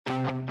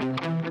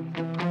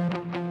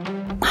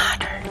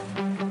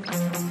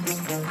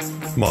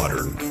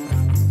Modern.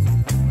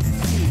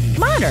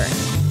 Modern.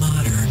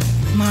 Modern.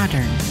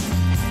 Modern.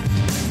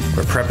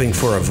 We're prepping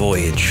for a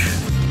voyage.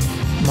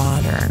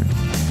 Modern.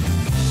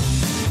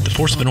 The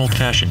force of an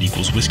old-fashioned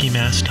equals whiskey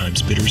mass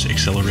times bitters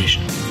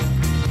acceleration.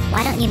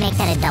 Why don't you make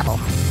that a double?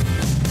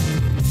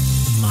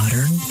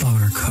 Modern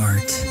bar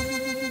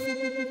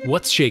cart.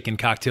 What's shaking,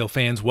 cocktail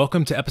fans?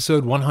 Welcome to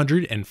episode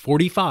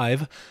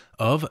 145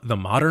 of the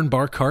Modern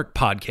Bar Cart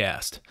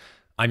podcast.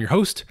 I'm your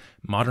host,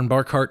 Modern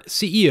Bar Cart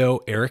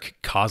CEO Eric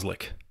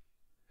Kozlik.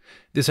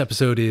 This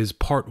episode is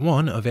part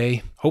one of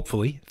a,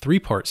 hopefully,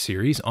 three-part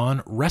series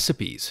on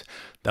recipes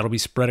that'll be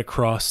spread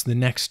across the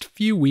next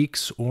few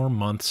weeks or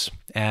months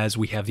as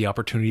we have the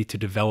opportunity to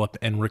develop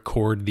and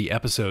record the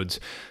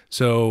episodes.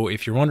 So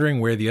if you're wondering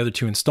where the other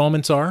two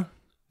installments are,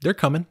 they're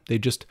coming. They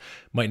just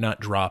might not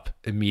drop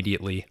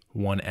immediately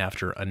one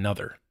after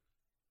another.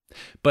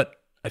 But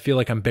I feel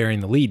like I'm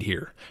bearing the lead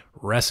here.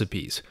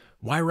 Recipes.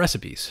 Why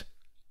recipes?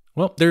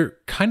 Well, they're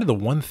kind of the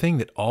one thing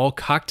that all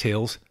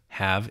cocktails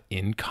have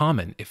in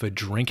common. If a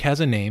drink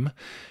has a name,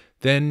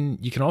 then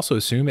you can also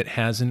assume it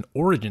has an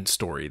origin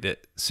story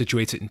that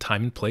situates it in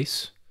time and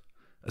place,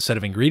 a set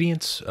of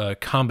ingredients, a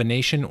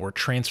combination or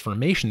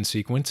transformation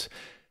sequence,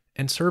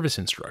 and service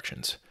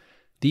instructions.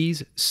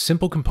 These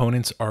simple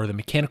components are the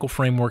mechanical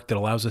framework that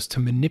allows us to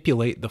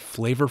manipulate the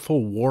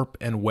flavorful warp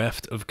and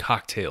weft of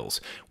cocktails,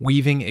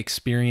 weaving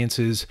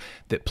experiences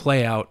that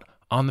play out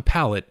on the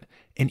palate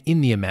and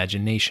in the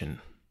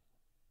imagination.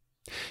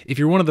 If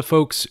you're one of the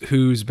folks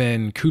who's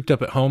been cooped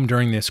up at home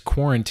during this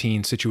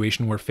quarantine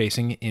situation we're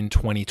facing in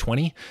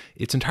 2020,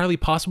 it's entirely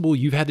possible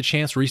you've had the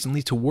chance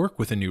recently to work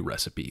with a new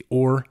recipe,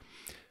 or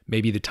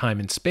maybe the time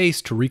and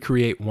space to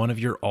recreate one of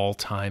your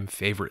all-time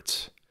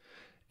favorites.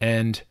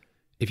 And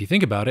if you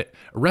think about it,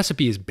 a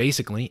recipe is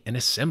basically an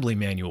assembly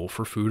manual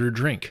for food or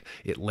drink.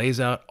 It lays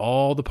out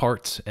all the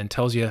parts and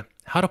tells you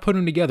how to put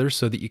them together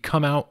so that you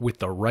come out with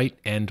the right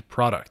end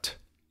product.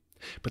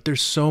 But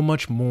there's so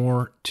much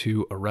more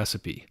to a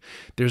recipe.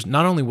 There's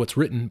not only what's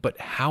written, but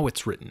how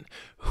it's written,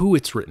 who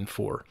it's written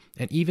for,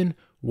 and even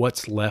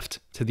what's left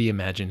to the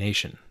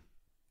imagination.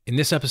 In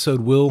this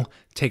episode, we'll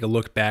take a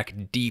look back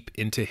deep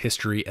into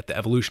history at the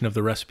evolution of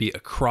the recipe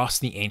across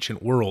the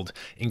ancient world,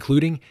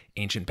 including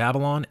ancient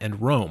Babylon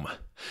and Rome.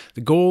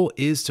 The goal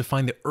is to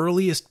find the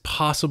earliest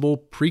possible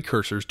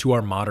precursors to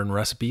our modern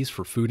recipes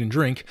for food and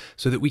drink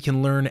so that we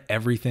can learn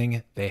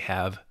everything they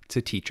have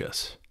to teach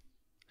us.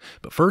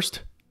 But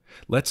first,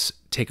 let's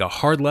take a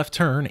hard left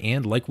turn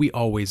and, like we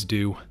always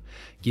do,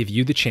 give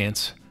you the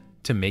chance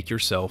to make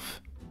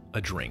yourself a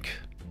drink.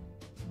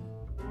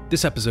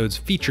 This episode's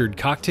featured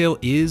cocktail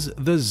is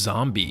the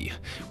Zombie,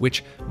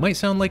 which might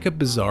sound like a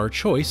bizarre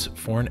choice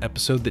for an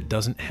episode that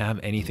doesn't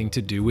have anything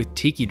to do with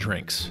tiki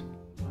drinks.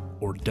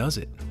 Or does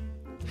it?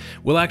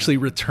 We'll actually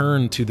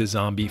return to the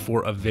Zombie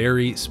for a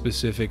very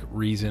specific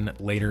reason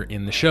later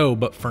in the show,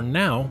 but for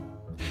now,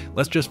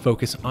 let's just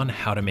focus on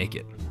how to make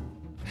it.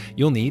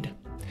 You'll need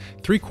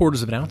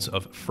 3/4 of an ounce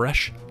of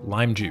fresh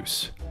lime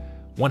juice,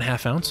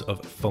 1/2 ounce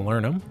of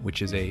falernum,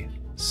 which is a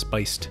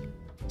spiced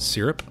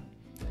syrup,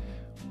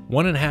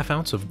 1.5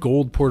 ounce of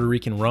gold Puerto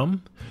Rican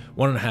rum,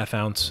 1.5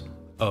 ounce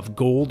of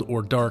gold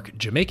or dark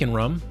Jamaican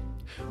rum,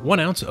 1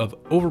 ounce of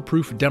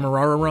overproof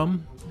Demerara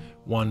rum,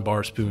 1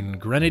 bar spoon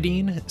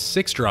grenadine,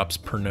 6 drops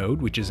per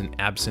node, which is an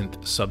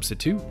absinthe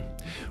substitute,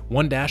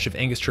 1 dash of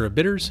Angostura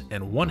bitters,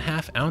 and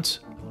 1/2 ounce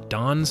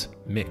Don's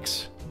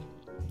Mix.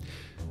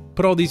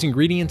 Put all these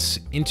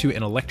ingredients into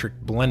an electric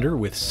blender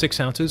with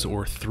 6 ounces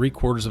or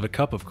 3/4 of a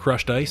cup of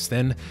crushed ice,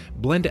 then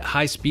blend at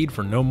high speed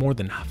for no more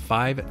than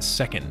 5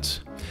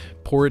 seconds.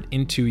 Pour it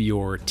into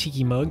your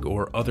tiki mug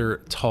or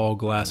other tall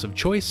glass of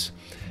choice,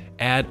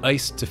 add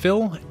ice to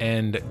fill,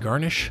 and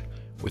garnish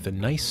with a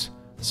nice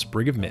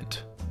sprig of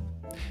mint.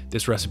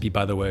 This recipe,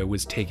 by the way,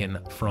 was taken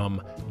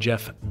from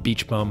Jeff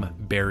Beachbum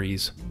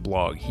Berry's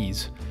blog.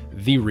 He's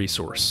the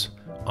resource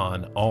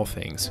on all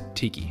things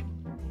tiki.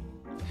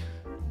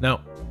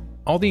 Now,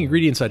 all the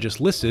ingredients I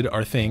just listed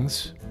are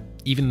things,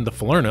 even the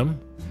falernum,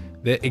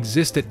 that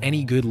exist at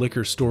any good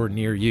liquor store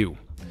near you.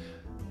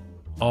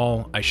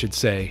 All, I should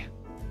say,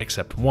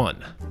 except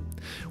one.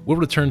 We'll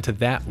return to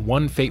that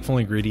one fateful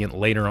ingredient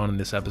later on in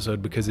this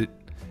episode because it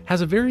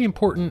has a very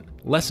important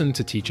lesson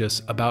to teach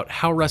us about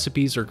how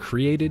recipes are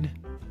created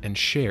and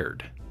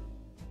shared.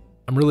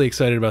 I'm really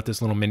excited about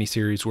this little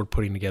mini-series we're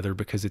putting together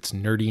because it's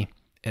nerdy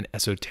and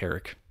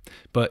esoteric.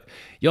 But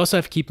you also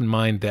have to keep in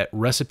mind that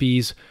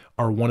recipes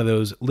are one of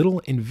those little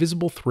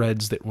invisible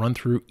threads that run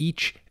through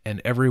each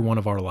and every one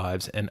of our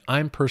lives, and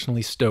I'm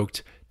personally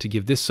stoked to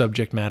give this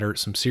subject matter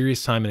some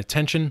serious time and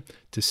attention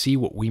to see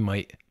what we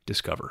might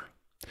discover.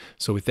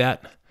 So with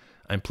that,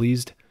 I'm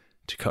pleased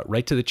to cut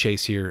right to the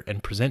chase here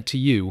and present to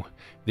you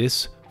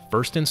this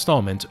first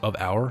installment of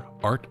our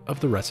Art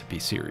of the Recipe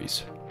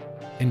series.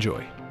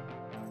 Enjoy.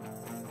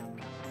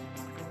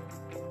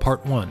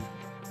 Part 1.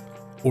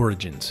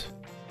 Origins.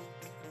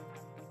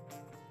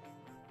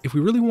 If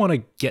we really want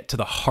to get to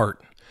the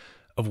heart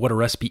of what a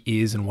recipe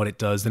is and what it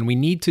does, then we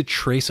need to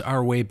trace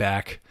our way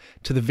back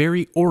to the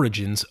very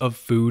origins of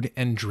food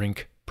and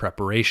drink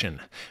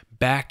preparation,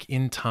 back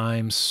in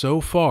time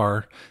so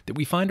far that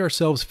we find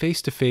ourselves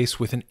face to face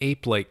with an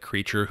ape-like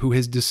creature who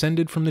has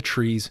descended from the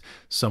trees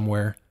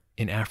somewhere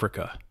in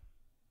Africa.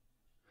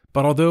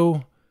 But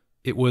although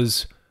it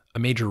was a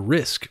major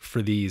risk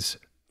for these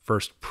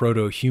first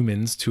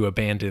proto-humans to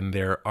abandon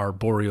their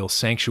arboreal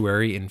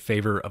sanctuary in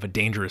favor of a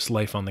dangerous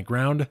life on the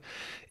ground,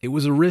 it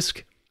was a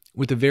risk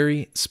with a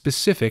very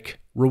specific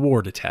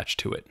reward attached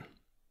to it.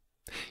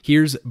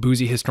 Here's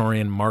boozy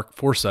historian Mark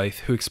Forsyth,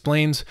 who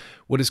explains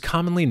what is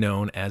commonly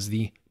known as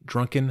the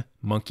drunken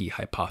monkey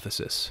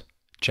hypothesis.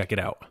 Check it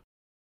out.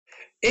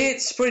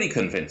 It's pretty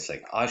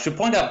convincing. I should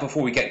point out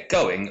before we get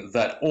going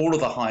that all of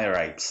the higher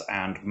apes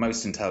and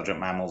most intelligent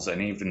mammals and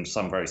even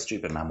some very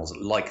stupid mammals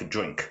like a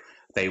drink.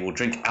 They will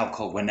drink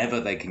alcohol whenever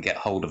they can get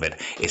hold of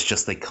it. It's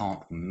just they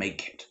can't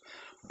make it.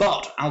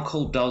 But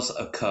alcohol does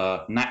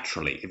occur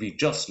naturally. If you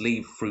just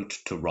leave fruit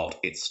to rot,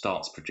 it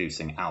starts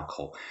producing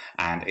alcohol.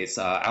 And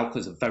alcohol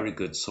is a very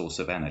good source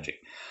of energy.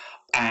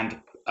 And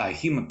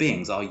human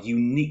beings are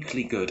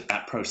uniquely good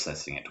at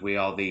processing it. We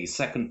are the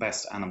second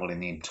best animal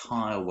in the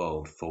entire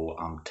world for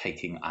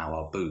taking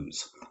our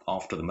booze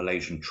after the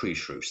Malaysian tree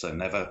shrew. So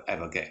never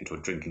ever get into a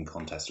drinking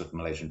contest with the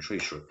Malaysian tree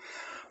shrew.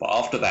 But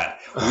after that,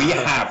 we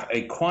have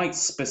a quite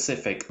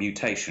specific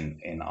mutation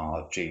in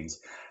our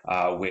genes,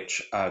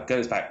 which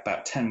goes back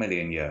about 10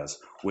 million years,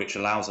 which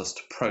allows us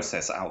to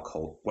process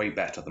alcohol way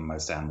better than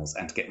most animals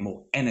and to get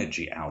more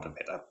energy out of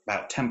it.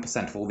 About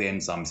 10% of all the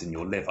enzymes in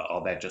your liver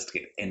are there just to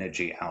get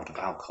energy out of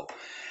alcohol.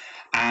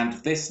 And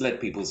this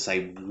led people to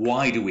say,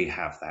 why do we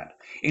have that?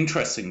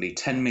 Interestingly,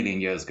 10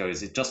 million years ago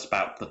is just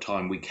about the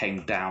time we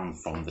came down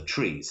from the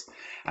trees.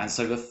 And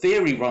so the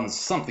theory runs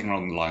something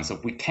along the lines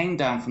of we came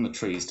down from the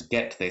trees to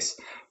get this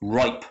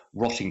ripe,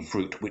 rotting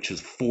fruit which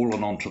has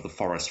fallen onto the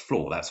forest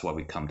floor. That's why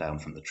we come down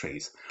from the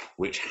trees,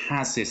 which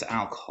has this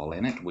alcohol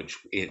in it, which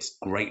is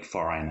great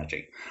for our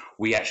energy.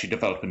 We actually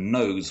develop a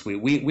nose.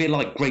 We're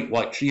like great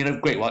white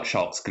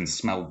sharks can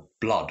smell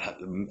blood,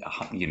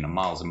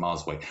 miles and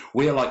miles away.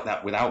 We're like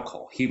that with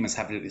alcohol. Humans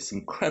have this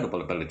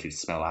incredible ability to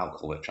smell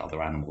alcohol, which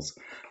other animals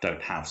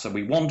don't have. So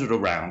we wandered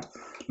around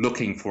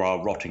looking for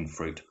our rotting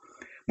fruit.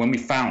 When we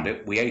found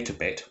it, we ate a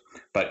bit,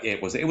 but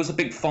it was a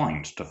big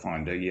find to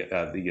find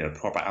a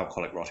proper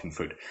alcoholic rotting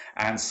fruit.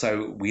 And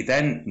so we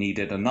then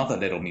needed another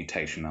little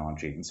mutation in our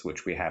genes,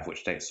 which we have,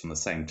 which dates from the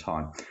same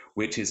time,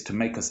 which is to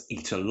make us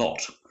eat a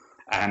lot.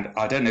 And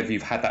I don't know if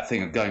you've had that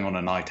thing of going on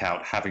a night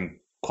out, having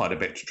quite a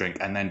bit to drink,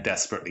 and then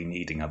desperately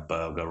needing a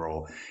burger,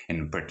 or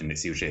in Britain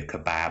it's usually a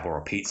kebab or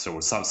a pizza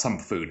or some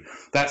food.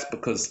 That's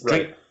because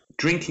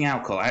drinking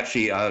alcohol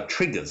actually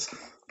triggers.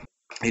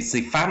 It's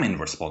the famine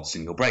response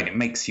in your brain. It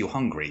makes you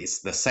hungry. It's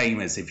the same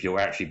as if you're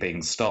actually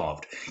being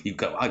starved.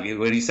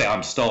 When you say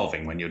I'm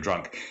starving when you're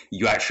drunk,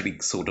 you actually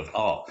sort of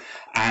are.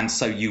 And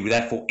so you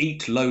therefore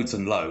eat loads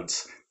and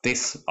loads.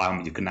 This,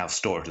 you can now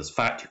store it as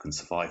fat. You can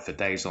survive for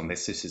days on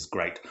this. This is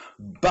great.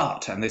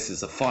 But, and this is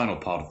the final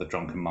part of the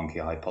drunken monkey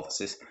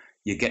hypothesis,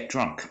 you get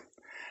drunk.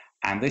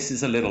 And this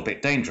is a little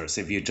bit dangerous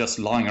if you're just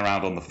lying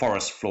around on the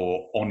forest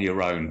floor on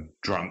your own,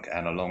 drunk,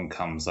 and along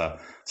comes a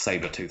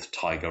saber-toothed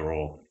tiger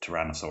or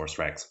Tyrannosaurus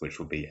Rex, which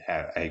would be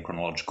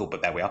achronological,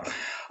 but there we are.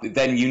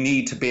 Then you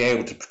need to be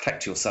able to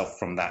protect yourself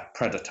from that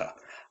predator.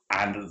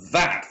 And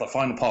that, the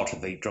final part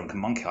of the drunken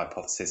monkey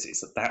hypothesis,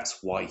 is that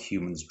that's why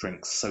humans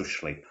drink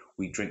socially.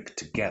 We drink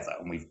together,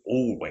 and we've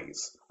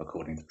always,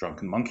 according to the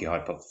drunken monkey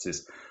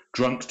hypothesis,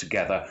 drunk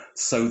together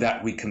so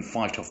that we can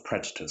fight off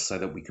predators, so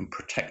that we can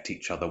protect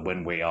each other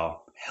when we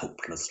are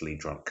helplessly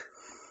drunk.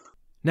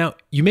 Now,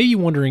 you may be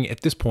wondering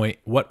at this point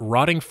what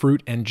rotting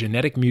fruit and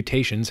genetic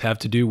mutations have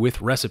to do with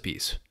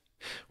recipes.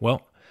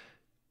 Well,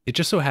 it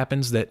just so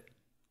happens that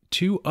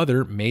two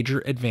other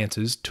major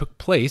advances took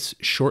place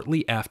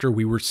shortly after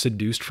we were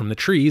seduced from the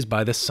trees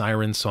by the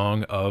siren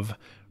song of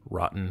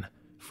rotten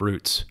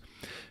fruits.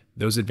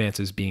 Those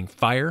advances being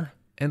fire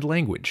and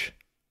language.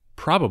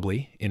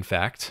 Probably, in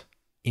fact,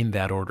 in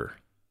that order.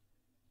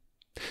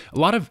 A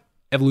lot of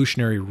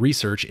evolutionary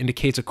research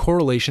indicates a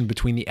correlation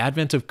between the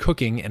advent of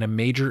cooking and a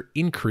major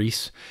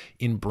increase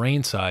in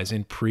brain size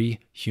in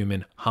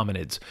pre-human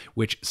hominids,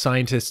 which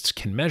scientists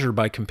can measure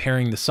by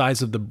comparing the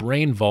size of the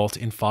brain vault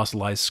in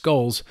fossilized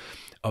skulls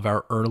of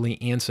our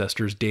early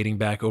ancestors dating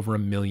back over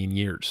 1 million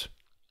years.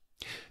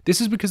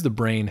 This is because the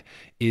brain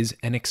is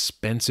an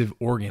expensive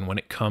organ when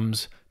it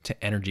comes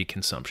to energy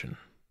consumption.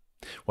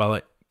 While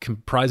it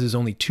comprises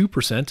only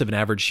 2% of an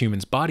average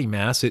human's body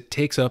mass, it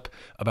takes up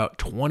about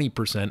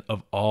 20%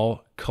 of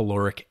all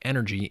caloric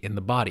energy in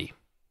the body.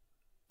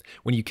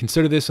 When you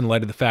consider this in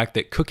light of the fact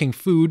that cooking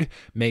food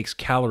makes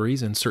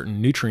calories and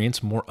certain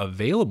nutrients more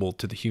available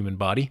to the human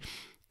body,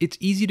 it's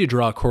easy to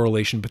draw a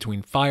correlation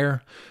between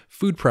fire,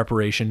 food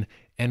preparation,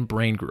 and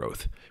brain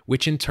growth,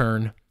 which in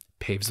turn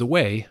paves the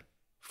way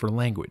for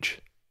language.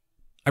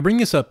 I bring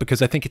this up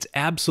because I think it's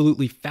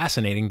absolutely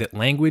fascinating that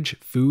language,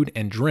 food,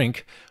 and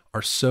drink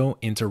are so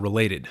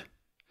interrelated.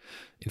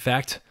 In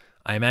fact,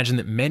 I imagine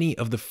that many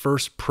of the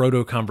first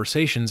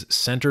proto-conversations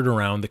centered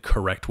around the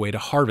correct way to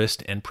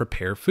harvest and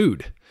prepare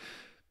food.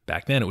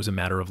 Back then, it was a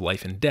matter of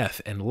life and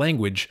death, and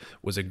language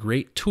was a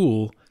great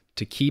tool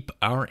to keep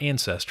our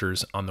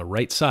ancestors on the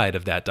right side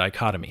of that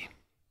dichotomy.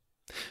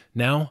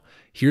 Now,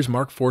 here's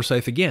Mark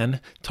Forsyth again,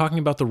 talking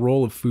about the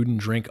role of food and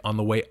drink on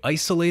the way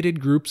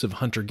isolated groups of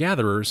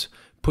hunter-gatherers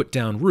put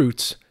down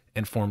roots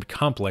and formed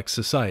complex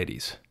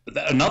societies.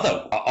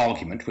 Another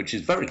argument, which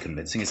is very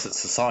convincing, is that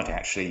society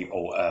actually,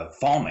 or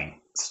farming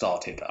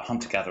started,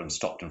 hunter-gatherer and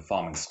Stockton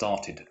farming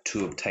started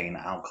to obtain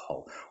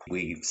alcohol.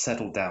 We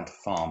settled down to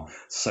farm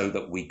so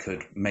that we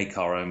could make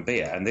our own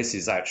beer. And this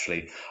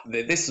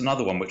is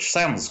another one which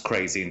sounds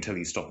crazy until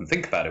you stop and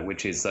think about it,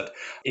 which is that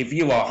if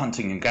you are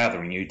hunting and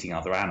gathering, eating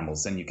other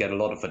animals, then you get a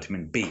lot of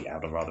vitamin B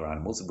out of other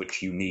animals,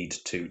 which you need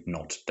to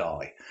not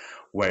die.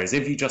 Whereas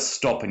if you just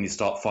stop and you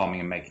start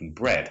farming and making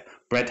bread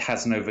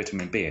has no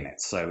vitamin B in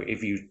it. So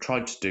if you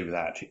tried to do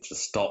that,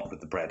 just start with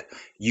the bread,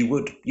 you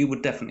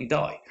would definitely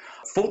die.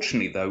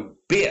 Fortunately, though,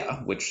 beer,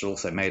 which is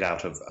also made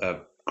out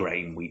of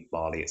grain, wheat,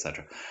 barley,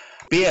 etc.,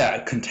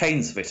 beer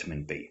contains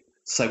vitamin B.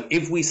 So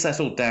if we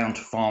settled down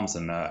to farms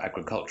and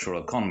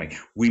agricultural economy,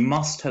 we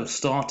must have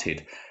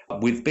started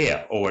with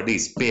beer, or at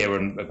least beer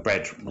and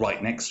bread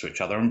right next to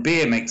each other. And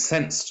beer makes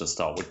sense to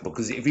start with,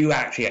 because if you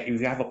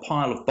have a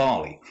pile of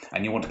barley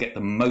and you want to get the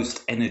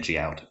most energy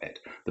out of it,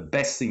 the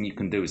best thing you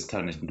can do is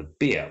turn it into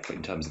beer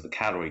in terms of the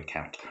calorie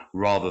count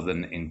rather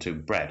than into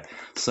bread.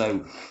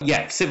 So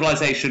yeah,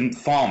 civilization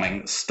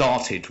farming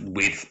started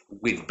with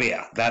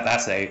beer.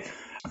 That's a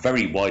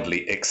very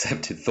widely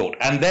accepted thought,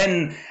 and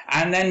then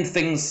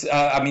things.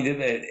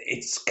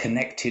 It's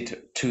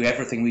connected to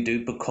everything we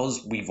do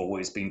because we've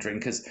always been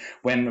drinkers.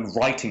 When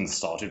writing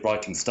started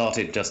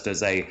just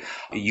as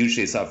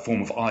usually as a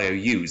form of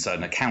IOUs,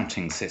 an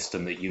accounting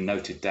system that you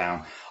noted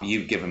down.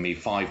 You've given me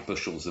 5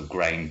 bushels of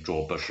grain,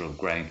 draw a bushel of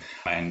grain,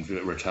 and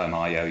return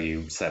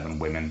IOU 7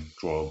 women,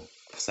 draw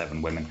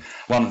 7 women.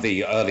 One of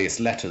the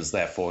earliest letters,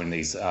 therefore, in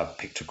these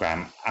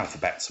pictogram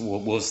alphabets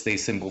was the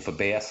symbol for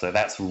beer, so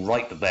that's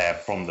right there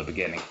from the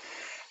beginning.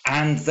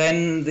 And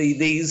then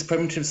these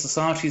primitive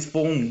societies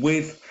form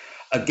with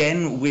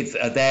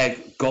their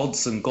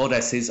gods and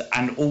goddesses,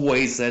 and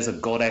always there's a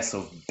goddess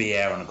of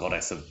beer and a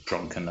goddess of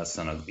drunkenness,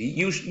 and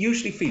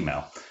usually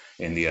female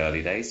in the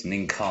early days,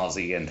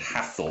 Ninkasi and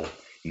Hathor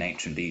in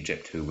ancient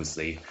Egypt, who was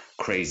the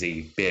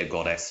crazy beer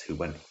goddess who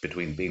went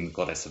between being the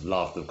goddess of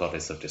love, the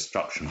goddess of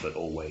destruction, but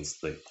always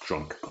the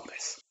drunk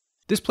goddess.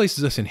 This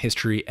places us in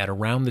history at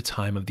around the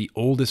time of the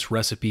oldest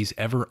recipes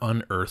ever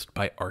unearthed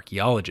by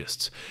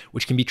archaeologists,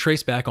 which can be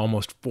traced back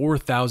almost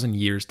 4,000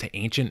 years to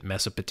ancient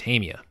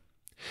Mesopotamia.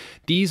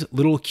 These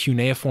little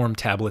cuneiform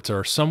tablets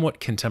are somewhat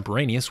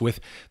contemporaneous with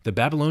the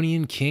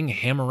Babylonian king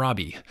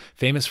Hammurabi,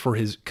 famous for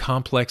his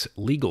complex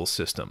legal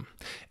system,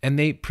 and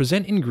they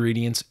present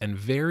ingredients and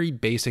very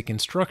basic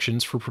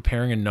instructions for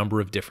preparing a number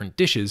of different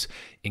dishes,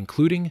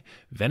 including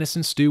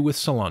venison stew with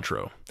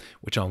cilantro,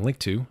 which I'll link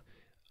to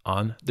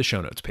on the show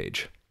notes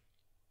page.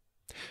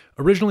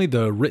 Originally,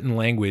 the written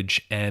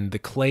language and the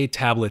clay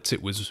tablets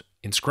it was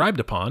inscribed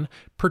upon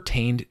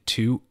pertained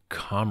to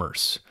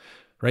commerce.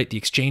 Right? The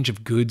exchange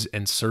of goods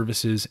and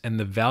services and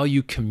the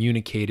value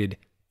communicated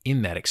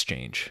in that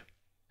exchange.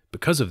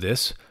 Because of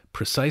this,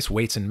 precise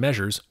weights and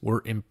measures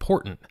were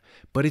important,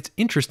 but it's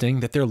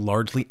interesting that they're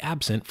largely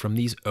absent from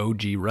these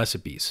OG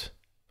recipes.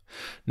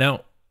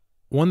 Now,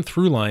 one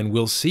through line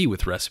we'll see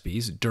with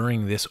recipes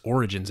during this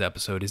Origins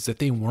episode is that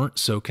they weren't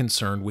so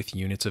concerned with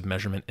units of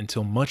measurement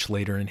until much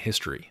later in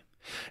history.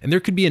 And there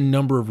could be a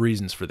number of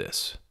reasons for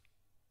this.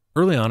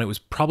 Early on, it was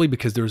probably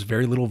because there was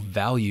very little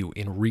value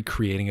in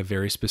recreating a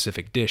very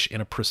specific dish in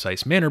a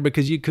precise manner,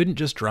 because you couldn't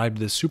just drive to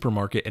the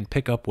supermarket and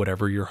pick up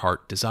whatever your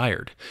heart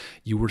desired.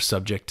 You were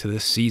subject to the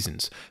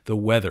seasons, the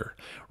weather,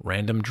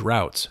 random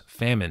droughts,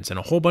 famines, and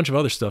a whole bunch of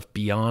other stuff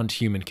beyond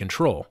human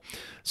control.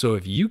 So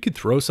if you could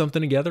throw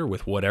something together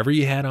with whatever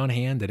you had on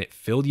hand and it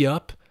filled you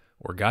up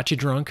or got you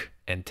drunk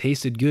and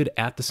tasted good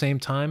at the same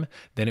time,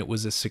 then it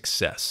was a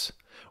success.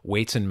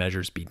 Weights and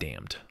measures be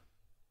damned.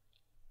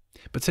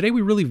 But today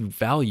we really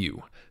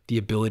value the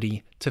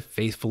ability to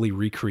faithfully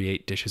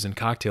recreate dishes and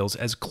cocktails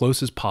as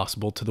close as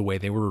possible to the way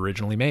they were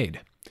originally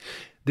made.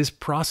 This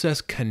process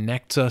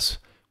connects us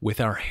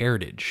with our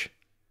heritage.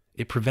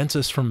 It prevents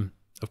us from,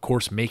 of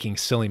course, making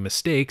silly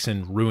mistakes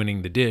and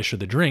ruining the dish or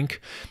the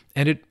drink,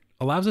 and it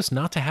allows us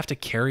not to have to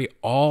carry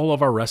all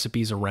of our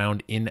recipes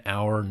around in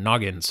our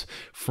noggins,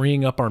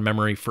 freeing up our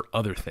memory for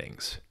other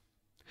things.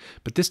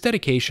 But this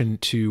dedication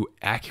to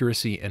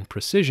accuracy and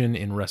precision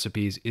in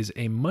recipes is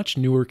a much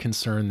newer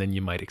concern than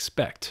you might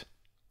expect.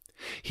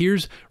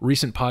 Here's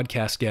recent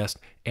podcast guest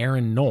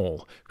Aaron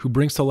Knoll, who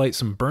brings to light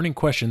some burning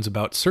questions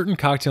about certain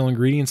cocktail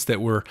ingredients that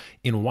were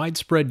in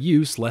widespread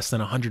use less than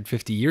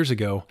 150 years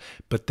ago,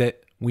 but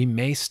that we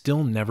may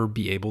still never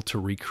be able to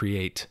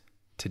recreate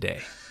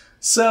today.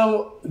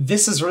 So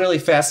this is really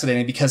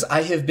fascinating because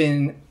I have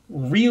been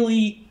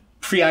really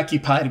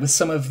preoccupied with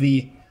some of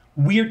the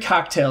weird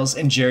cocktails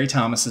in Jerry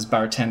Thomas's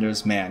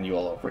bartender's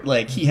manual.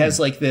 Like he has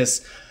like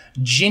this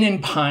gin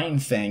and pine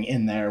thing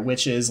in there,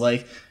 which is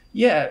like,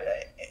 yeah,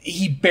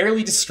 he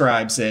barely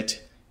describes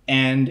it.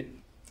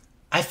 And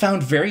I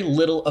found very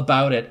little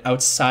about it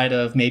outside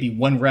of maybe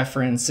one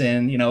reference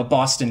in, a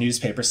Boston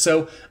newspaper.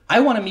 So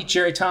I want to meet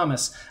Jerry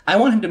Thomas. I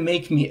want him to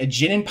make me a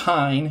gin and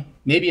pine,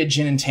 maybe a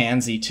gin and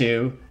tansy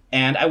too.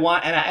 And I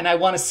want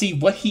to see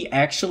what he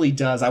actually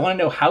does. I want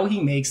to know how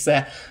he makes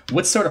that.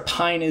 What sort of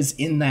pine is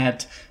in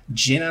that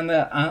gin on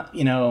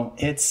the,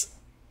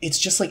 it's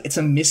just like, it's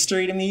a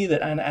mystery to me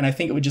and I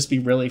think it would just be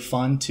really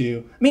fun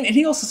to, and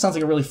he also sounds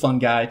like a really fun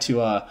guy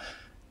to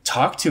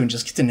talk to and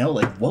just get to know,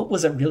 like, what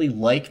was it really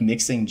like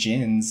mixing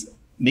in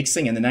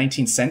the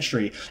 19th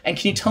century? And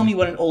can you tell me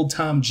what an Old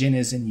Tom gin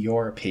is in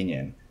your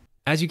opinion?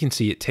 As you can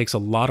see, it takes a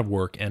lot of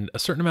work and a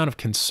certain amount of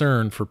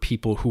concern for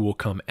people who will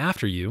come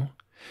after you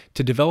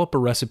to develop a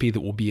recipe that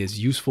will be as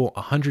useful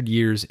 100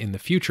 years in the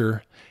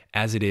future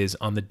as it is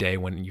on the day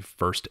when you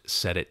first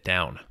set it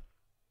down.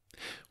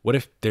 What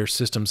if their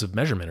systems of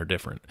measurement are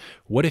different?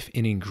 What if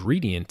an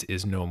ingredient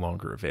is no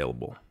longer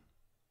available?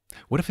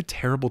 What if a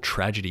terrible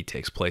tragedy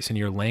takes place and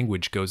your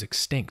language goes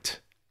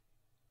extinct?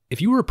 If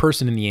you were a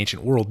person in the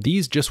ancient world,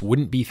 these just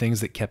wouldn't be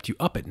things that kept you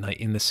up at night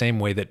in the same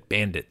way that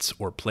bandits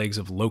or plagues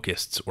of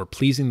locusts or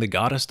pleasing the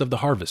goddess of the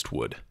harvest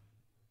would.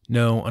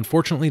 No,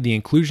 unfortunately, the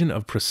inclusion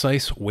of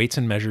precise weights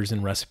and measures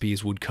in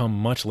recipes would come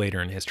much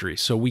later in history,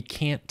 so we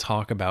can't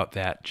talk about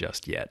that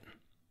just yet.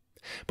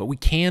 But we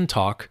can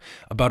talk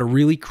about a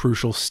really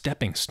crucial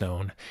stepping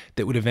stone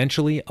that would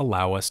eventually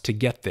allow us to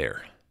get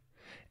there.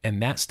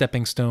 And that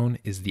stepping stone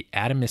is the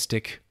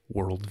atomistic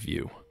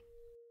worldview.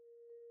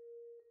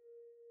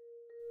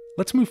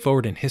 Let's move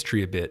forward in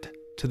history a bit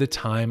to the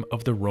time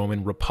of the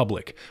Roman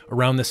Republic,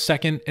 around the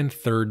 2nd and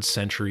 3rd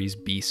centuries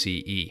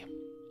BCE.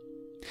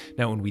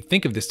 Now, when we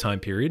think of this time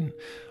period,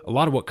 a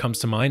lot of what comes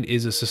to mind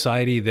is a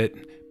society that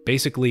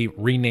basically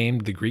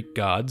renamed the Greek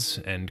gods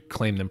and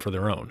claimed them for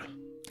their own.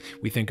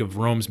 We think of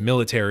Rome's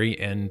military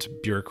and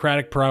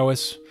bureaucratic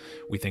prowess.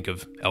 We think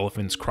of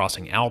elephants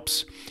crossing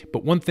Alps.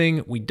 But one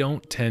thing we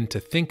don't tend to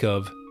think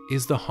of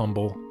is the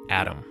humble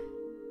atom.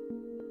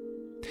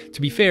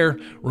 To be fair,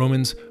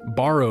 Romans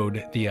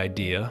borrowed the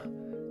idea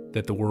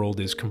that the world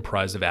is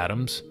comprised of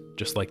atoms,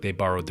 just like they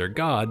borrowed their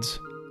gods,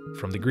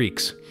 from the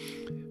Greeks.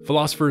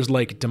 Philosophers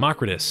like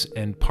Democritus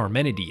and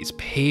Parmenides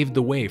paved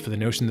the way for the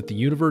notion that the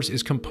universe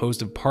is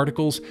composed of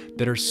particles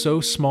that are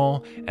so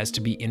small as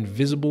to be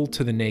invisible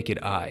to the naked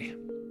eye.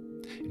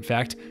 In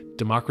fact,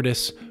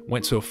 Democritus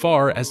went so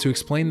far as to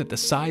explain that the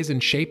size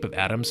and shape of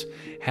atoms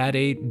had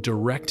a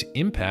direct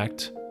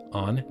impact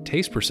on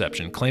taste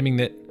perception, claiming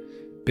that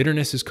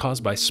bitterness is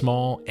caused by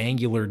small,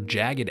 angular,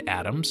 jagged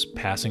atoms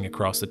passing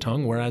across the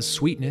tongue, whereas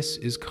sweetness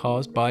is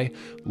caused by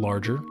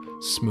larger,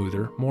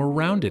 smoother, more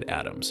rounded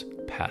atoms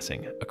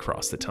passing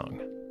across the tongue.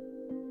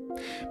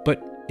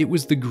 But it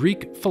was the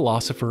Greek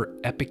philosopher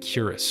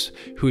Epicurus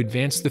who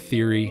advanced the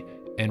theory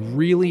and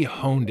really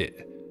honed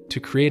it to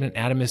create an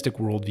atomistic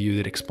worldview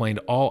that explained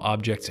all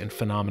objects and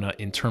phenomena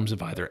in terms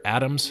of either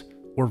atoms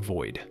or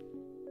void.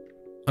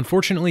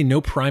 Unfortunately, no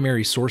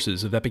primary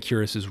sources of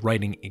Epicurus's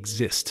writing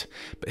exist,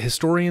 but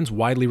historians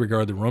widely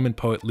regard the Roman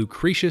poet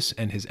Lucretius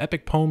and his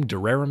epic poem De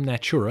Rerum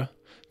Natura,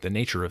 The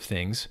Nature of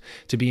Things,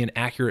 to be an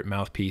accurate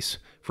mouthpiece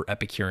for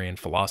Epicurean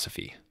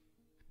philosophy.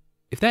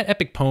 If that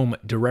epic poem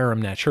De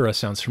Rerum Natura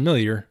sounds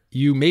familiar,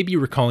 you may be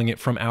recalling it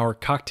from our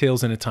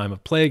Cocktails in a Time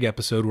of Plague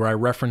episode where I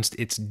referenced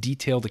its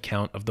detailed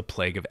account of the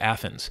Plague of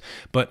Athens.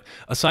 But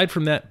aside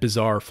from that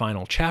bizarre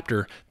final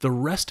chapter, the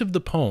rest of the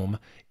poem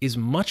is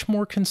much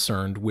more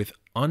concerned with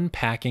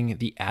unpacking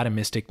the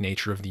atomistic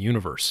nature of the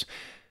universe.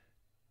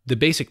 The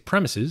basic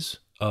premises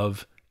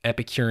of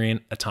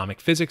Epicurean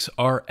atomic physics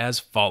are as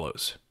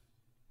follows.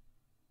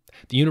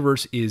 The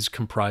universe is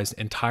comprised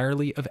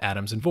entirely of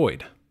atoms and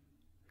void.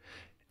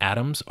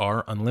 Atoms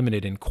are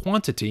unlimited in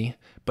quantity,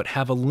 but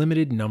have a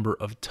limited number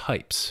of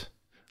types,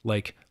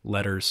 like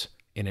letters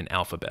in an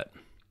alphabet.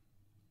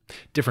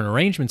 Different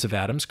arrangements of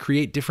atoms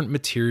create different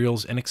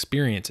materials and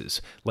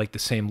experiences, like the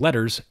same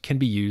letters can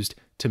be used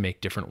to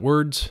make different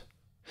words.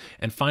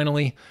 And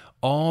finally,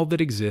 all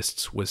that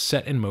exists was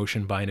set in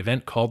motion by an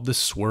event called the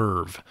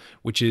swerve,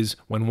 which is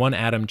when one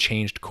atom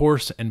changed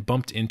course and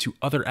bumped into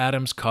other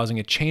atoms, causing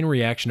a chain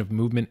reaction of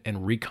movement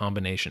and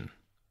recombination.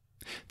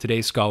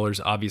 Today's scholars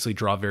obviously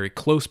draw very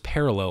close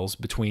parallels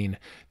between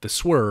the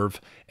swerve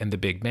and the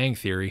Big Bang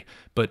Theory,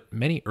 but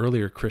many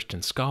earlier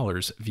Christian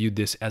scholars viewed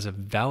this as a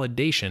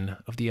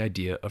validation of the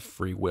idea of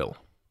free will.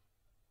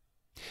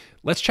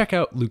 Let's check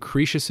out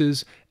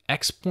Lucretius's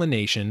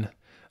explanation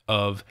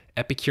of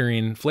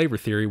Epicurean flavor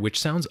theory, which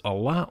sounds a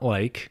lot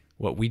like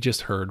what we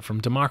just heard from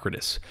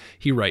Democritus.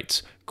 He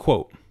writes,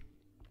 quote,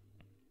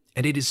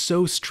 "And it is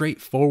so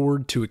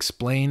straightforward to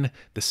explain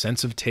the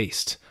sense of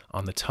taste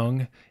on the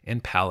tongue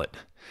and palate,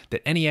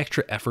 that any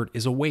extra effort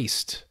is a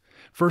waste.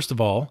 First of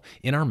all,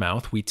 in our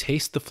mouth we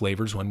taste the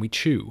flavors when we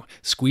chew,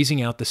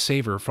 squeezing out the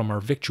savor from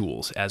our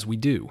victuals as we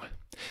do.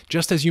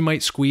 Just as you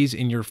might squeeze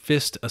in your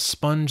fist a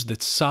sponge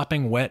that's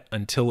sopping wet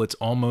until it's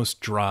almost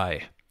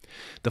dry.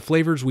 The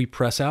flavors we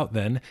press out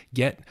then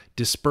get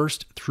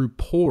dispersed through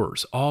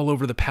pores all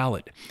over the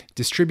palate,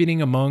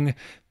 distributing among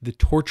the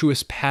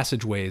tortuous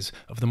passageways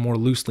of the more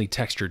loosely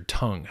textured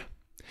tongue.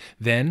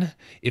 Then,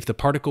 if the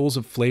particles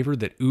of flavor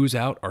that ooze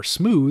out are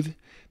smooth,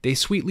 they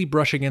sweetly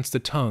brush against the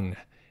tongue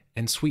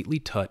and sweetly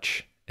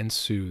touch and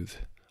soothe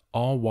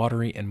all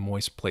watery and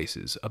moist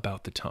places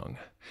about the tongue.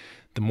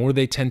 The more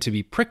they tend to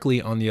be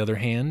prickly, on the other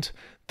hand,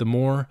 the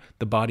more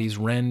the bodies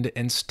rend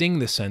and sting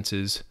the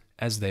senses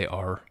as they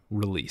are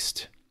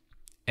released.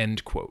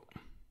 End quote.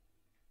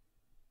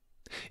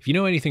 If you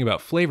know anything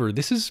about flavor,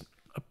 this is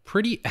a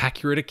pretty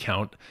accurate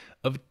account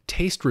of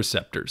taste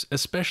receptors,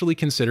 especially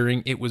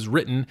considering it was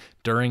written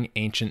during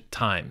ancient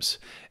times.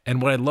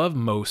 And what I love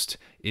most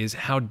is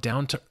how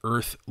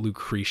down-to-earth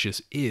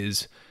Lucretius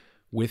is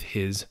with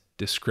his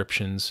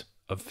descriptions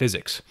of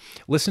physics.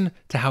 Listen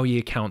to how he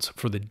accounts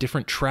for the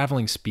different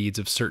traveling speeds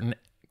of certain,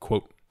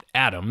 quote,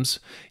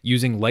 atoms,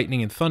 using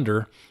lightning and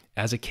thunder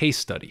as a case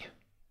study.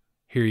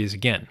 Here he is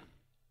again.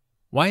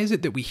 Why is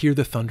it that we hear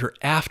the thunder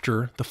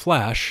after the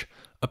flash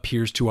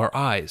appears to our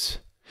eyes?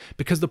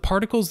 Because the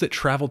particles that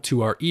travel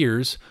to our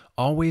ears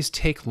always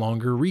take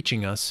longer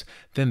reaching us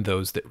than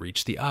those that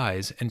reach the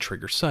eyes and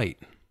trigger sight.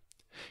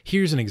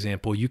 Here's an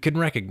example you can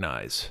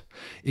recognize.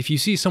 If you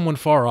see someone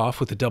far off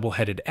with a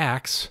double-headed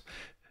axe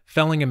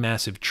felling a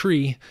massive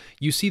tree,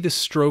 you see the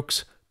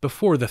strokes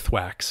before the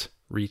thwacks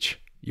reach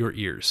your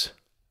ears.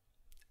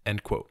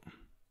 End quote.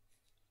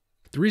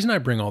 The reason I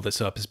bring all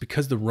this up is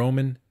because the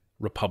Roman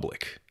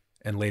Republic,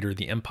 and later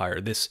the Empire,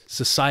 this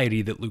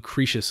society that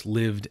Lucretius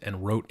lived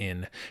and wrote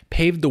in,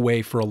 paved the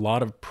way for a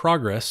lot of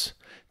progress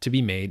to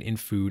be made in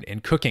food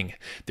and cooking.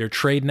 Their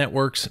trade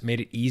networks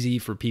made it easy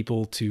for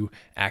people to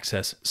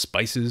access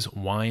spices,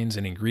 wines,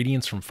 and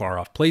ingredients from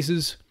far-off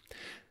places.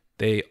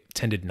 They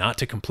tended not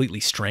to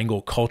completely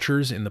strangle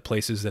cultures in the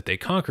places that they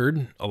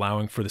conquered,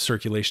 allowing for the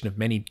circulation of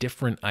many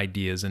different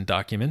ideas and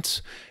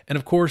documents. And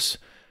of course,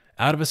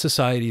 out of a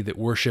society that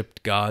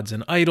worshipped gods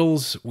and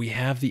idols, we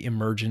have the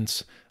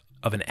emergence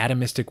of an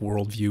atomistic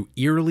worldview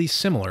eerily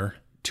similar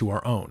to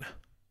our own.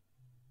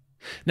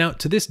 Now,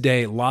 to this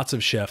day, lots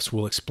of chefs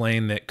will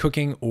explain that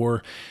cooking,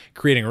 or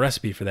creating a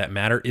recipe for that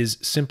matter, is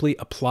simply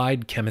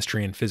applied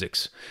chemistry and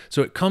physics.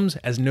 So it comes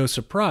as no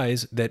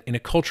surprise that in a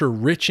culture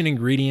rich in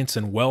ingredients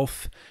and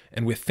wealth,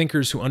 and with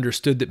thinkers who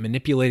understood that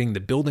manipulating the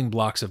building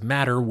blocks of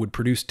matter would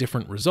produce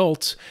different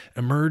results,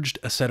 emerged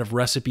a set of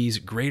recipes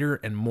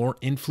greater and more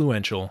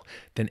influential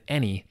than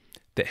any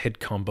that had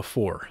come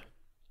before.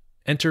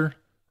 Enter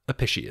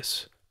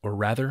Apicius, or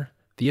rather,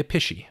 the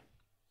Epici.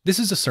 This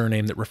is a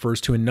surname that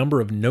refers to a number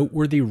of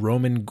noteworthy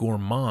Roman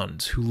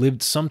gourmands who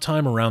lived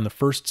sometime around the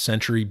 1st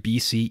century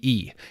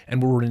BCE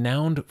and were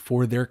renowned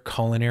for their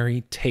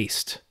culinary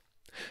taste.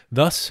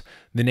 Thus,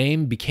 the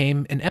name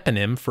became an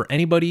eponym for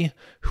anybody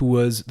who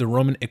was the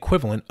Roman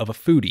equivalent of a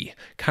foodie,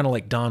 kind of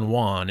like Don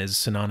Juan is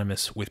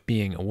synonymous with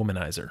being a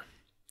womanizer.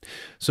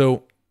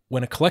 So,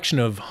 when a collection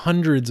of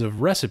hundreds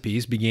of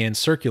recipes began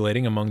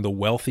circulating among the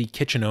wealthy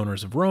kitchen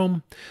owners of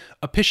Rome,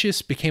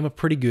 Apicius became a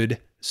pretty good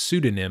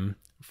pseudonym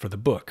for the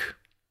book.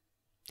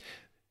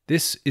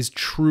 This is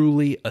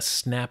truly a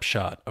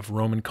snapshot of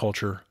Roman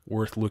culture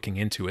worth looking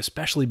into,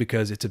 especially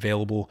because it's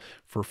available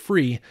for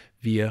free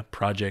via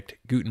Project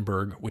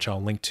Gutenberg, which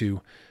I'll link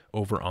to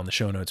over on the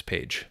show notes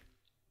page.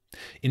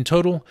 In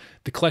total,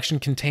 the collection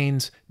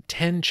contains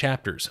 10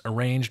 chapters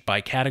arranged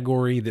by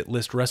category that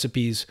list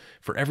recipes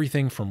for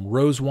everything from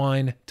rose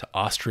wine to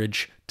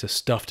ostrich to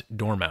stuffed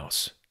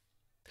dormouse.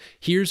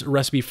 Here's a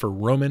recipe for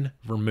Roman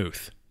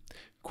vermouth.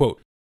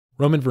 Quote,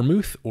 Roman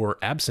vermouth, or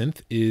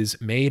absinthe, is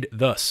made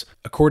thus.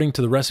 According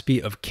to the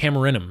recipe of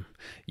Camerinum,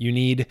 you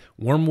need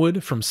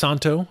wormwood from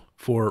Santo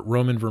for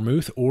Roman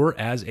vermouth, or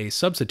as a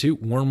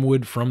substitute,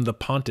 wormwood from the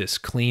Pontus,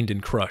 cleaned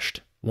and crushed,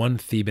 1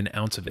 Theban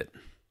ounce of it.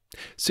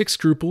 6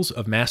 scruples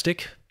of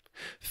mastic,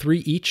 3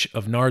 each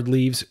of nard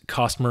leaves,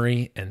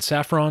 costmary, and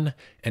saffron,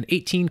 and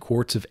 18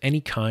 quarts of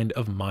any kind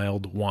of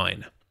mild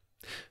wine.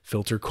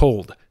 Filter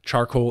cold.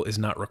 Charcoal is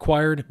not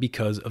required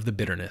because of the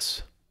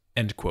bitterness.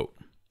 End quote.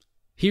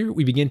 Here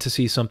we begin to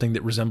see something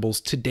that resembles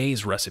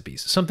today's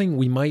recipes, something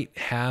we might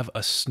have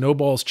a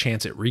snowball's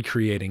chance at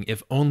recreating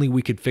if only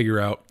we could figure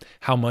out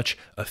how much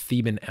a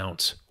Theban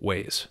ounce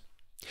weighs.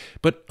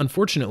 But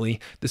unfortunately,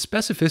 the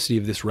specificity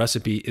of this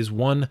recipe is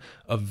one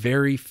of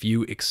very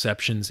few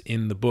exceptions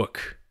in the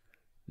book,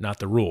 not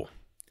the rule.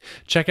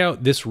 Check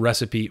out this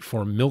recipe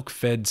for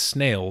milk-fed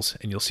snails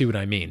and you'll see what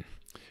I mean.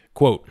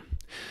 Quote,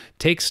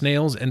 take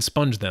snails and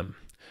sponge them.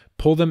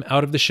 Pull them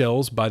out of the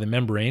shells by the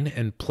membrane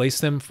and place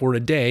them for a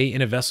day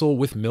in a vessel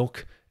with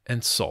milk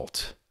and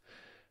salt.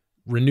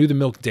 Renew the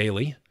milk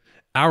daily.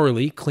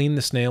 Hourly, clean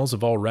the snails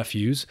of all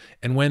refuse,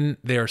 and when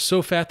they are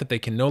so fat that they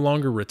can no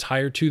longer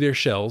retire to their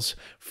shells,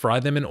 fry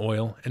them in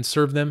oil and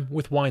serve them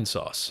with wine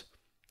sauce.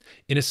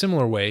 In a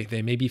similar way,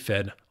 they may be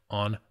fed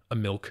on a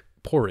milk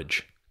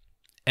porridge.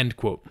 End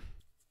quote.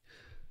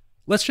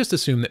 Let's just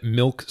assume that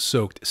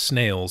milk-soaked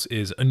snails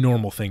is a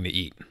normal thing to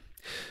eat.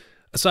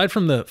 Aside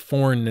from the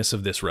foreignness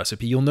of this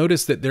recipe, you'll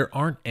notice that there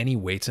aren't any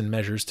weights and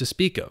measures to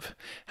speak of.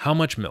 How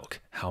much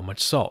milk? How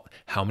much salt?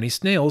 How many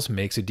snails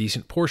makes a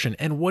decent portion?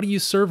 And what do you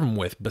serve them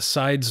with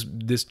besides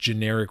this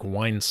generic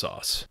wine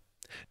sauce?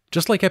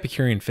 Just like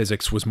Epicurean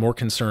physics was more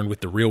concerned with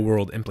the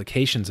real-world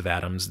implications of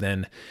atoms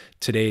than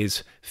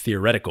today's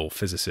theoretical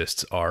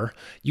physicists are,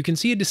 you can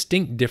see a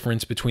distinct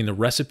difference between the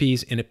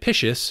recipes in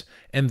Apicius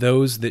and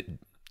those that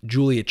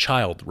Julia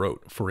Child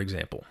wrote, for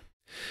example.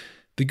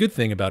 The good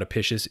thing about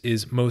Apicius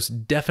is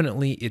most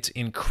definitely its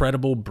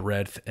incredible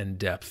breadth and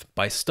depth.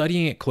 By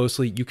studying it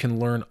closely, you can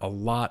learn a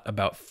lot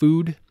about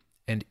food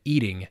and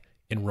eating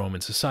in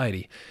Roman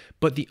society.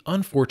 But the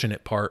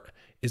unfortunate part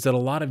is that a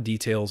lot of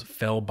details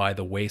fell by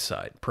the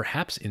wayside,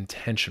 perhaps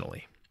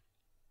intentionally.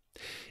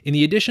 In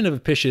the edition of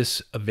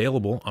Apicius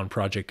available on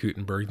Project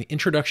Gutenberg, the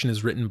introduction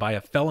is written by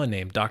a fella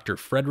named Dr.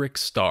 Frederick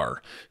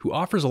Starr, who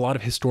offers a lot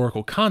of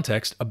historical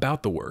context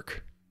about the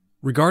work.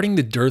 Regarding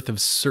the dearth of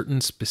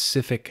certain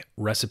specific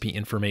recipe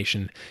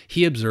information,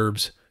 he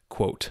observes,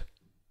 quote,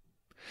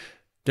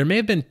 "There may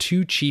have been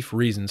two chief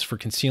reasons for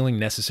concealing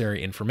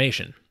necessary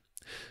information.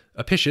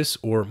 Apicius,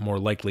 or more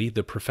likely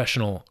the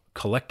professional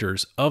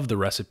collectors of the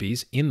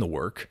recipes in the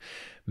work,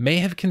 may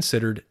have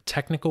considered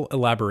technical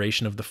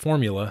elaboration of the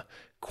formula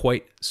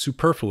quite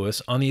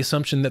superfluous on the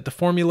assumption that the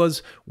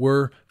formulas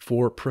were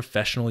for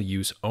professional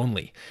use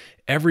only.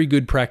 Every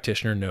good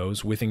practitioner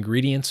knows, with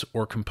ingredients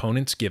or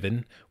components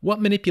given, what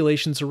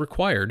manipulations are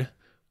required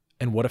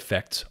and what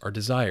effects are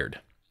desired.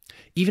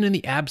 Even in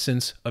the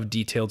absence of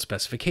detailed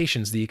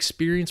specifications, the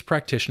experienced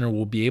practitioner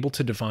will be able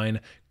to define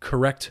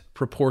correct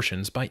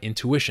proportions by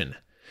intuition.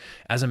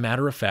 As a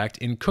matter of fact,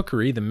 in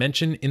cookery, the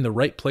mention in the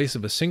right place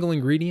of a single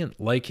ingredient,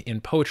 like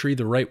in poetry,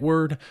 the right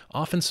word,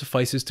 often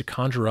suffices to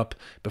conjure up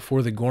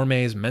before the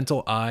gourmet's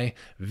mental eye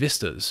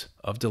vistas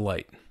of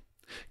delight.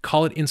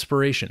 Call it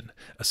inspiration,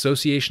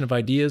 association of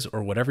ideas,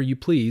 or whatever you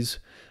please.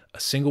 A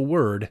single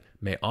word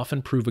may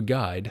often prove a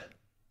guide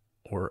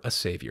or a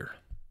savior."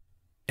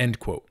 End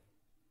quote.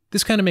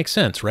 This kind of makes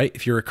sense, right?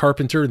 If you're a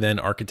carpenter, then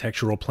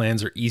architectural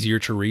plans are easier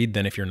to read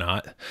than if you're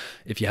not.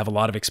 If you have a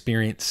lot of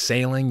experience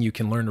sailing, you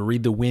can learn to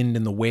read the wind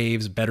and the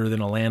waves better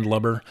than a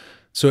landlubber.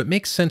 So it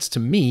makes sense to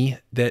me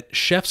that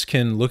chefs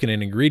can look at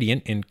an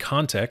ingredient in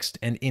context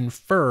and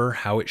infer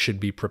how it should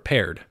be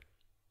prepared.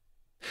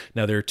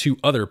 Now, there are two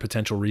other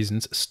potential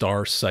reasons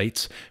Starr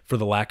cites for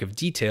the lack of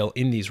detail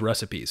in these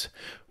recipes.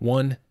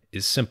 One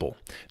is simple.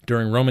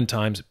 During Roman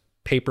times,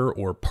 paper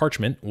or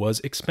parchment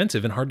was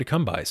expensive and hard to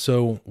come by,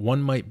 so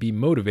one might be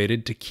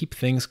motivated to keep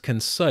things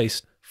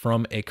concise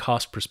from a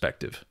cost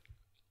perspective.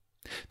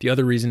 The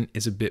other reason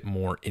is a bit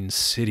more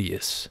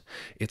insidious.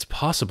 It's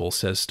possible,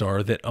 says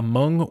Starr, that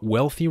among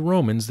wealthy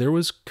Romans there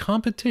was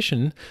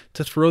competition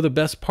to throw the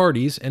best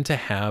parties and to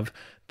have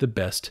the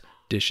best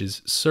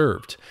dishes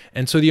served.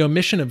 And so the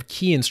omission of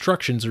key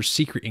instructions or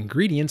secret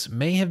ingredients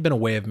may have been a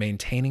way of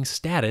maintaining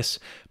status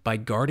by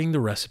guarding the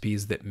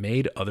recipes that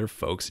made other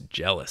folks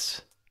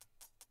jealous.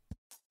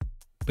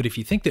 But if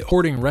you think that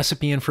hoarding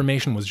recipe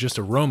information was just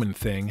a Roman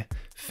thing,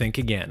 think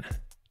again.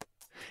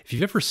 If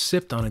you've ever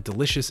sipped on a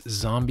delicious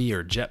zombie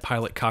or jet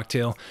pilot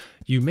cocktail,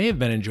 you may have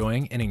been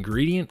enjoying an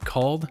ingredient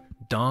called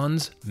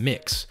Don's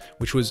Mix,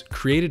 which was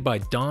created by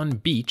Don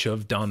Beach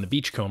of Don the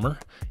Beachcomber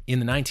in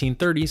the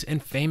 1930s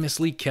and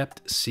famously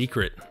kept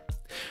secret.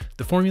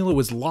 The formula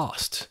was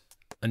lost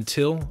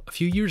until a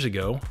few years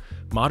ago,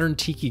 modern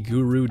tiki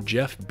guru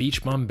Jeff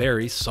Beachbum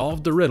Berry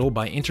solved the riddle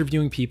by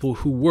interviewing people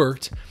who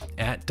worked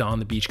at Don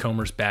the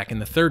Beachcombers back in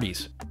the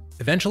 30s.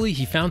 Eventually,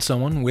 he found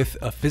someone with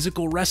a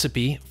physical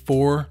recipe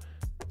for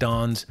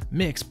Don's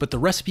Mix, but the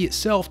recipe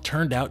itself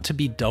turned out to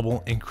be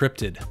double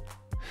encrypted.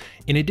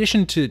 In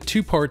addition to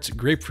 2 parts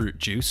grapefruit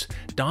juice,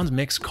 Don's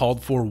Mix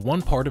called for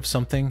 1 part of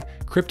something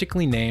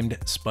cryptically named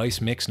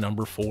Spice Mix No.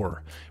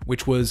 4,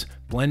 which was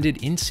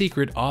blended in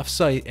secret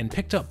off-site and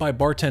picked up by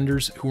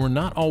bartenders who were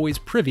not always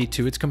privy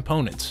to its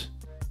components.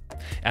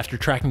 After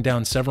tracking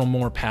down several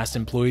more past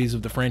employees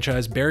of the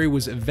franchise, Berry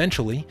was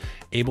eventually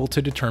able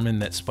to determine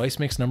that Spice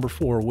Mix No.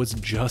 4 was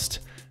just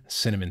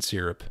cinnamon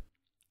syrup,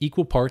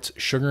 equal parts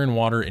sugar and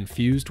water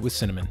infused with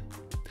cinnamon.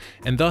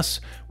 And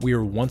thus, we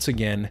are once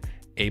again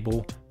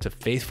able to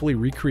faithfully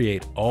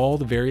recreate all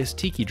the various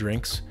tiki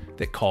drinks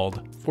that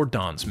called for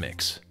Don's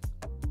Mix.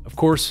 Of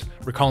course,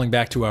 recalling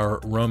back to our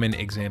Roman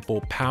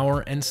example,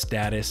 power and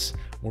status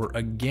were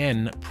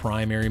again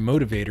primary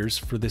motivators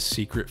for the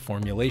secret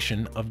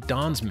formulation of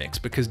Don's Mix,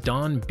 because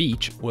Don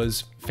Beach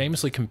was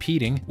famously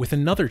competing with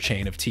another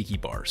chain of tiki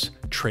bars,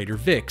 Trader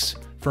Vic's,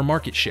 for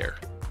market share.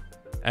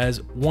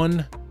 As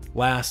one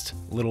last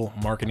little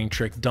marketing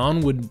trick, Don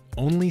would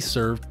only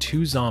serve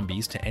 2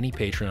 zombies to any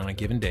patron on a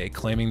given day,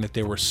 claiming that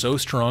they were so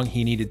strong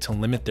he needed to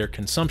limit their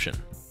consumption.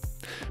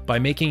 By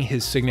making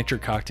his signature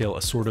cocktail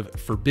a sort of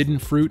forbidden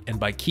fruit and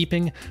by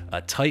keeping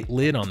a tight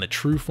lid on the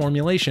true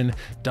formulation,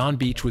 Don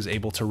Beach was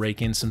able to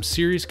rake in some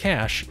serious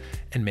cash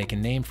and make a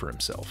name for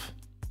himself.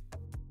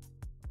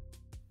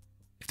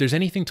 If there's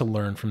anything to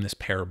learn from this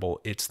parable,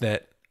 it's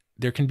that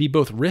there can be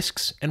both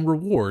risks and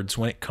rewards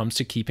when it comes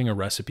to keeping a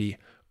recipe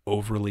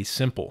overly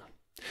simple.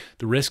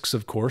 The risks,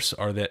 of course,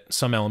 are that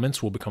some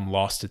elements will become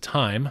lost to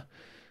time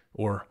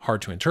or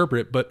hard to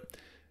interpret, but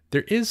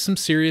there is some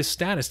serious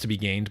status to be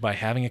gained by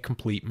having a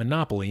complete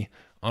monopoly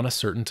on a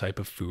certain type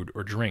of food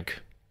or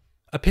drink.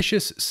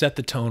 Apicius set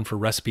the tone for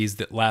recipes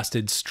that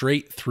lasted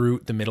straight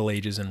through the Middle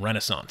Ages and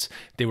Renaissance.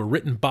 They were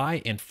written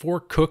by and for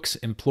cooks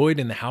employed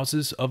in the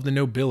houses of the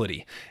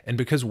nobility, and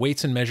because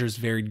weights and measures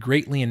varied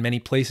greatly in many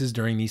places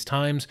during these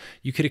times,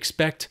 you could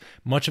expect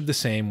much of the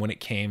same when it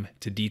came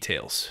to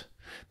details.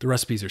 The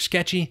recipes are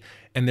sketchy,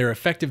 and their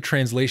effective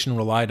translation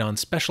relied on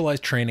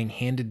specialized training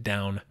handed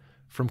down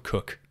from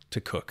cook to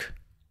cook.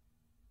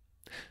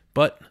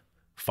 But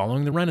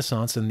following the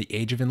Renaissance and the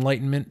Age of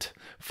Enlightenment,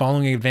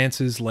 following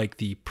advances like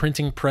the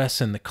printing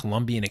press and the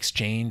Columbian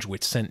Exchange,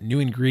 which sent new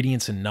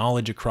ingredients and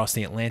knowledge across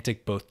the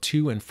Atlantic both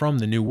to and from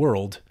the New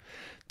World,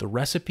 the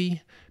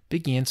recipe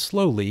began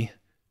slowly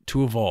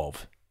to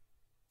evolve.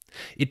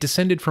 It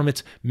descended from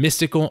its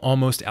mystical,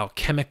 almost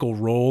alchemical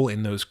role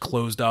in those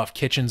closed-off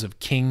kitchens of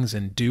kings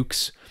and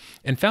dukes,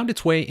 and found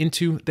its way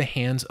into the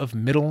hands of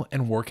middle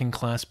and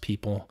working-class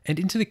people and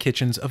into the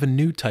kitchens of a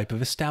new type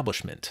of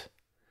establishment,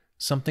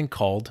 something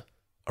called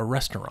a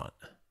restaurant.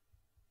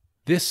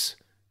 This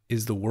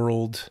is the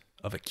world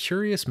of a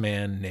curious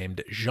man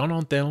named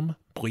Jean-Anthelme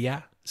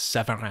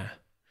Savarin,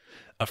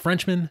 a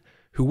Frenchman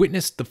who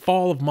witnessed the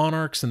fall of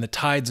monarchs and the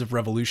tides of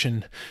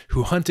revolution,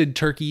 who hunted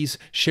turkeys,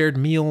 shared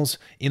meals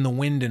in the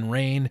wind and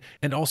rain,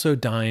 and also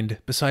dined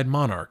beside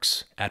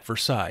monarchs at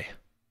Versailles.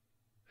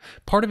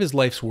 Part of his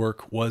life's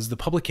work was the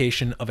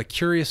publication of a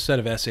curious set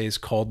of essays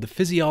called The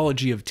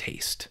Physiology of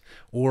Taste,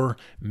 or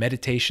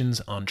Meditations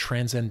on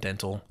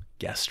Transcendental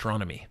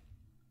Gastronomy.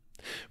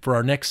 For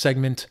our next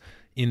segment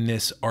in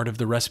this Art of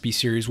the Recipe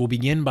series, we'll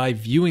begin by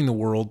viewing the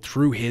world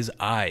through his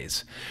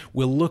eyes.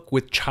 We'll look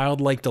with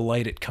childlike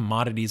delight at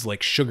commodities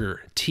like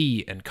sugar,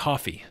 tea, and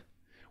coffee.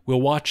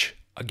 We'll watch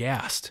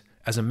aghast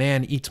as a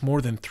man eats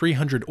more than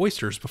 300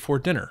 oysters before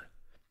dinner.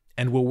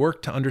 And we'll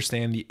work to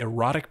understand the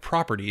erotic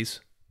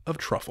properties of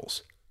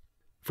truffles.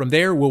 From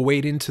there, we'll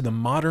wade into the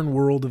modern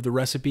world of the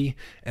recipe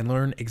and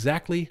learn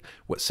exactly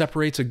what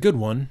separates a good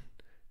one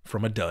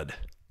from a dud.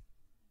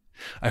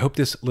 I hope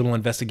this little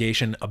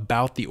investigation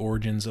about the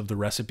origins of the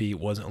recipe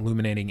was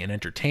illuminating and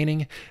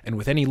entertaining, and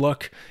with any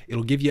luck,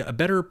 it'll give you a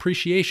better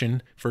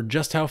appreciation for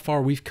just how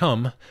far we've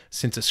come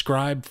since a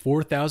scribe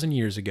 4,000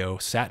 years ago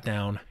sat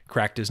down,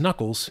 cracked his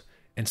knuckles,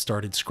 and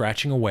started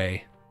scratching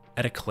away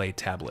at a clay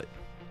tablet.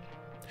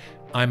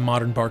 I'm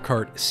Modern Bar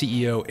Cart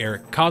CEO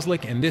Eric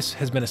Kozlik, and this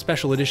has been a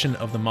special edition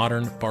of the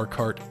Modern Bar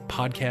Cart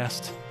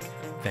podcast.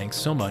 Thanks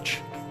so much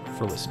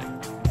for listening.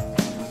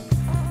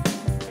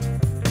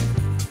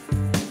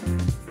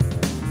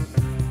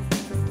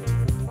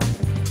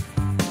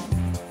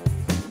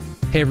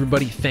 Hey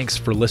everybody, thanks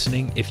for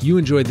listening. If you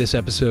enjoyed this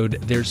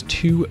episode, there's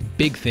two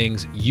big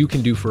things you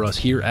can do for us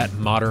here at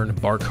Modern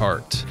Bar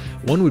Cart.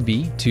 One would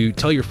be to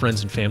tell your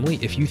friends and family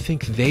if you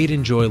think they'd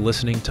enjoy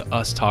listening to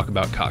us talk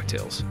about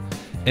cocktails.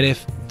 And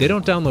if they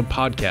don't download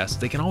podcasts,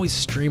 they can always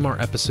stream our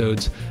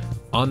episodes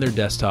on their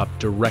desktop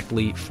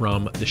directly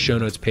from the show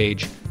notes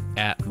page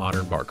at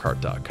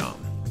modernbarcart.com.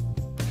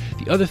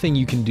 The other thing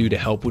you can do to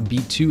help would be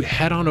to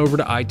head on over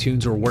to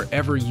iTunes or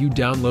wherever you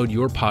download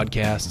your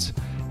podcasts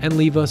and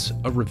leave us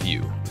a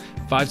review.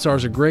 5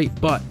 stars are great,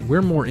 but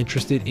we're more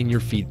interested in your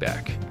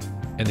feedback.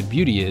 And the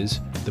beauty is,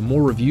 the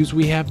more reviews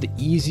we have, the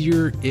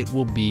easier it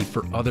will be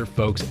for other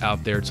folks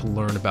out there to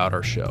learn about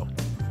our show.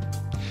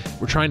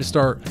 We're trying to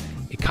start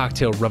a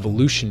cocktail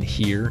revolution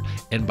here,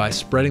 and by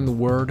spreading the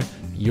word,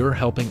 you're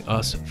helping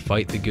us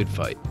fight the good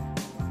fight.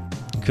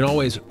 You can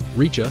always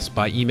reach us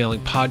by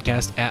emailing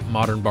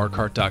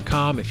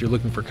podcast@modernbarcart.com if you're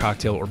looking for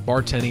cocktail or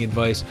bartending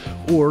advice,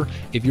 or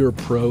if you're a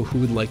pro who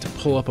would like to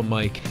pull up a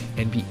mic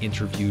and be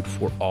interviewed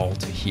for all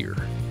to hear.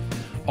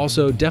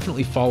 Also,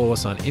 definitely follow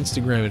us on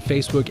Instagram and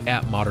Facebook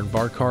at Modern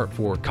Bar Cart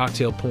for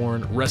cocktail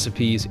porn,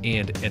 recipes,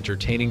 and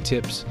entertaining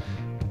tips.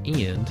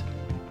 And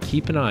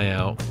keep an eye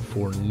out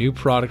for new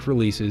product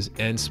releases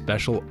and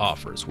special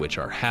offers, which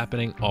are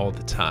happening all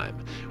the time.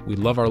 We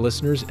love our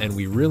listeners, and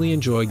we really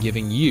enjoy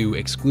giving you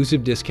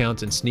exclusive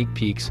discounts and sneak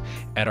peeks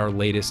at our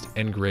latest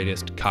and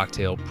greatest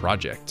cocktail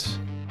projects.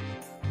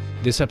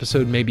 This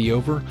episode may be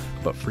over,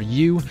 but for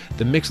you,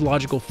 the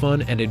mixological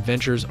fun and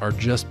adventures are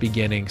just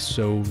beginning,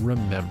 so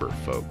remember,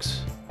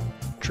 folks,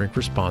 drink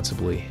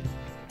responsibly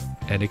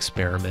and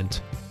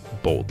experiment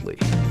boldly.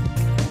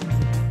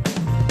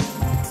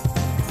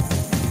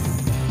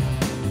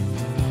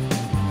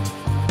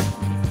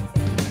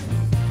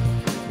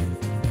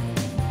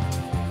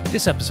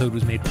 This episode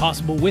was made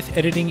possible with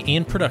editing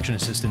and production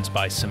assistance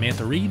by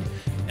Samantha Reed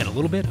and a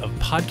little bit of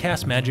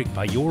podcast magic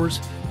by yours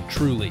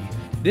truly.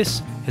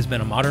 This has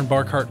been a Modern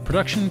Bar Cart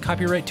production,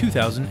 copyright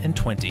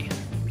 2020.